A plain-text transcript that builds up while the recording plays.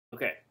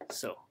Okay,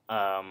 so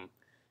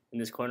in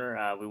this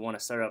corner, we want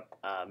to start up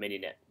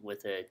MiniNet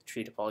with a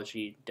tree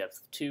topology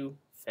depth of 2,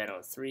 fan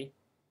of 3,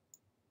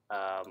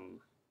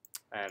 and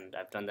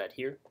I've done that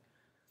here.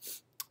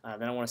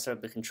 Then I want to start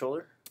up the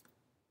controller,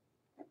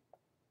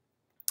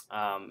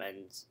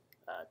 and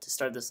to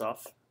start this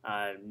off,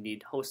 I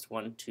need host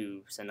 1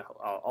 to send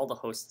all the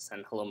hosts to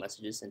send hello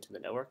messages into the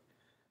network.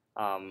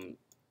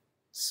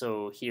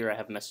 So here I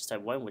have message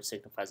type 1, which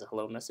signifies a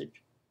hello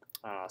message.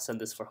 I'll send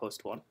this for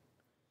host 1.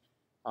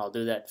 I'll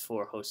do that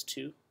for host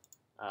 2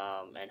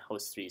 and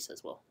host 3s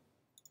as well.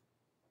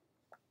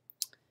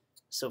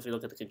 So if we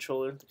look at the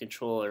controller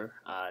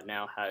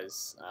now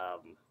has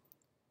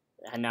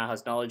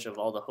knowledge of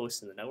all the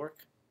hosts in the network.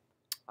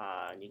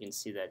 And you can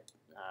see that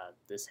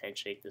this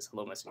handshake, this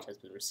hello message, has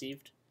been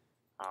received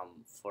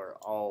for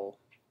all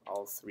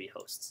 3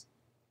 hosts.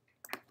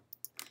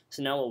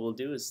 So now what we'll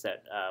do is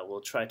that we'll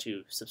try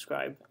to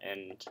subscribe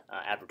and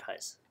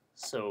advertise.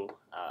 So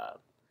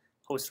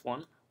host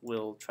 1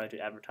 will try to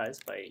advertise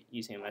by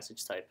using a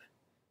message type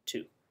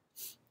 2.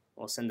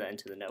 We'll send that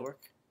into the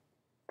network.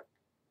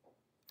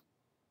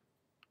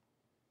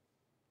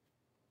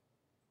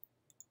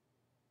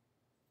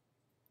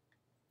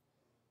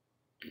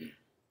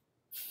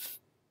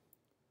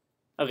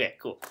 Okay,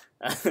 cool.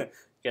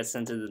 Gets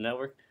sent to the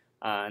network.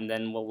 And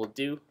then what we'll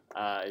do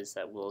is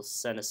that we'll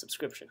send a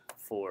subscription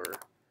for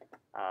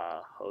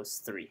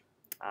host 3.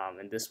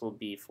 And this will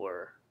be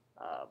for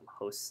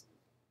host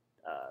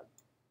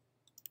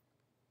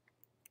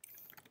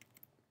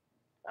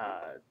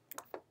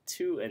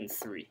 2 and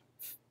 3.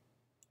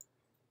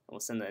 We'll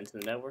send that into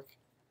the network.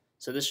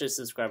 So this should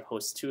subscribe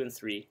hosts 2 and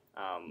 3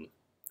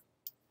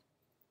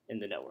 in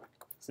the network.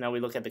 So now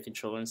we look at the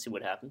controller and see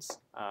what happens.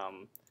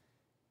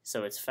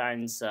 So it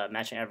finds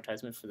matching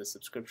advertisement for the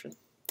subscription.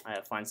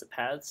 It finds the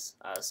paths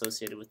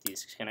associated with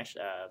these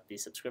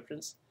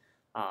subscriptions,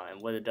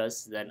 and what it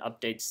does then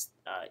updates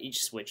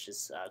each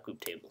switch's group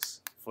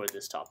tables for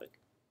this topic.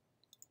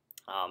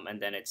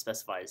 And then it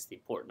specifies the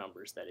port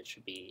numbers that it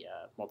should be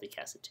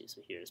multicasted to.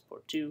 So here is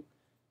port 2,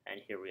 and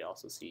here we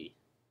also see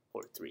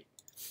port 3.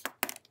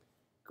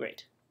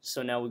 Great.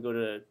 So now we go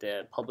to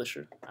the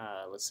publisher.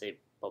 Let's say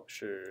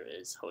publisher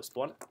is host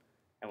 1,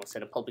 and we'll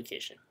send a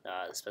publication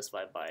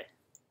specified by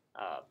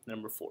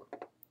number 4.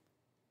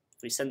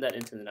 If we send that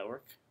into the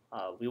network,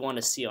 we want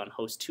to see on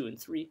host 2 and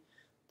 3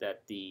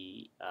 that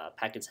the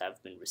packets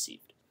have been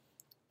received.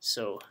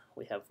 So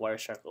we have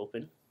Wireshark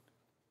open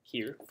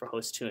here for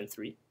host 2 and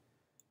 3.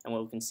 And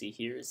what we can see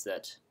here is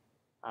that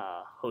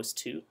host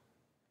 2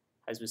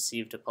 has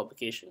received a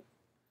publication,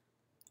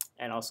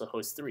 and also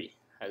host 3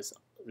 has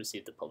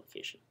received the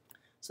publication.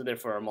 So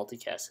therefore our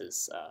multicast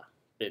has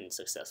been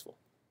successful.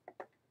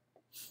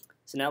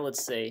 So now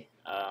let's say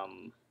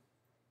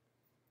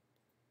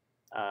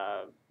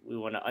we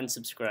want to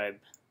unsubscribe.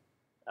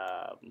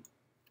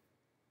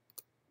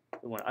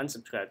 To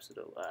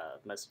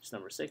message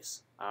number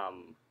 6,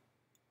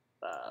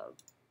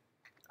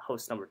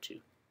 host number 2.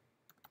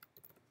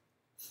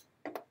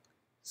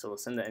 So we'll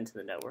send that into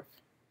the network.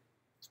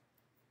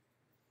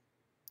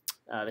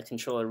 The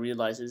controller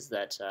realizes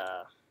that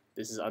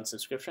this is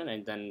unsubscription,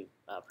 and then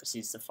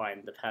proceeds to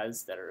find the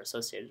paths that are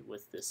associated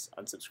with this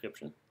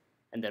unsubscription,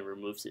 and then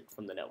removes it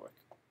from the network.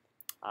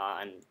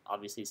 And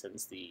obviously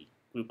sends the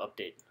group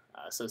update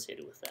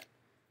associated with that.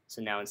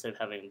 So now instead of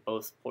having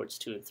both ports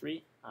 2 and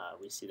 3,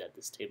 we see that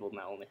this table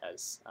now only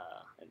has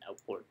an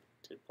out port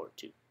to port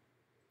 2.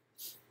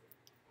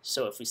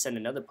 So if we send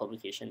another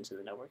publication to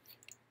the network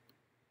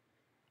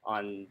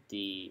on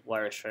the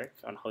Wireshark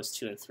on host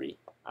 2 and 3,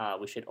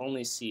 we should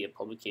only see a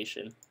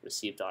publication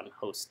received on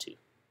host 2.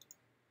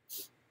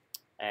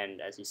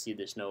 And as you see,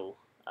 there's no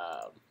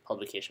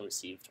publication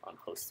received on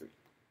host 3.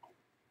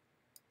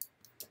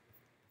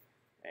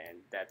 And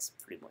that's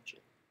pretty much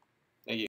it.